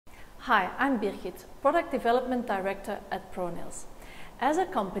Hi, I'm Birgit, Product Development Director at ProNails. As a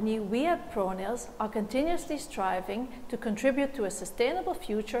company, we at ProNails are continuously striving to contribute to a sustainable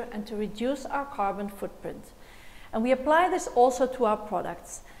future and to reduce our carbon footprint. And we apply this also to our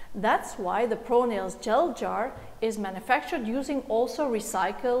products. That's why the ProNails gel jar is manufactured using also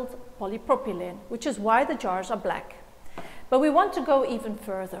recycled polypropylene, which is why the jars are black. But we want to go even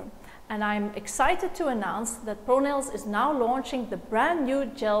further. And I'm excited to announce that ProNails is now launching the brand new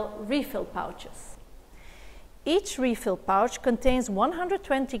gel refill pouches. Each refill pouch contains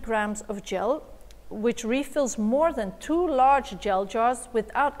 120 grams of gel, which refills more than 2 large gel jars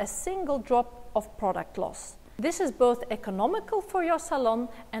without a single drop of product loss. This is both economical for your salon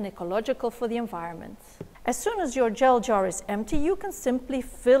and ecological for the environment. As soon as your gel jar is empty, you can simply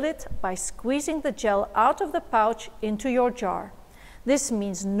fill it by squeezing the gel out of the pouch into your jar. This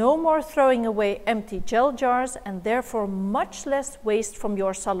means no more throwing away empty gel jars and therefore much less waste from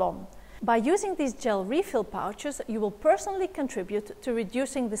your salon. By using these gel refill pouches, you will personally contribute to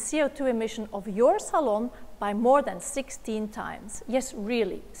reducing the CO2 emission of your salon by more than 16 times. Yes,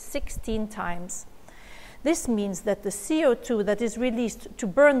 really, 16 times. This means that the CO2 that is released to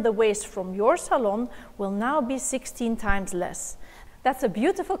burn the waste from your salon will now be 16 times less. That's a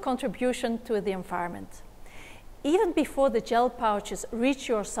beautiful contribution to the environment. Even before the gel pouches reach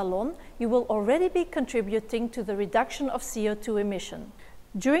your salon, you will already be contributing to the reduction of CO2 emission.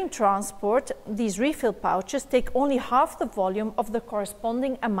 During transport, these refill pouches take only half the volume of the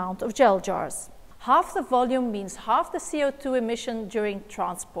corresponding amount of gel jars. Half the volume means half the CO2 emission during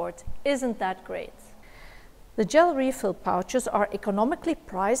transport. Isn't that great? The gel refill pouches are economically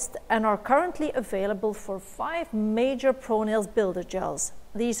priced and are currently available for 5 major ProNails builder gels.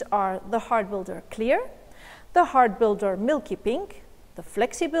 These are the Hard Builder Clear, the Hard Builder Milky Pink, the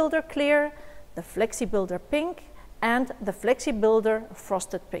Flexi Builder Clear, the Flexi Builder Pink, and the Flexi Builder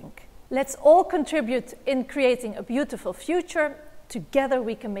Frosted Pink. Let's all contribute in creating a beautiful future. Together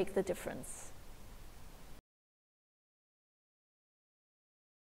we can make the difference.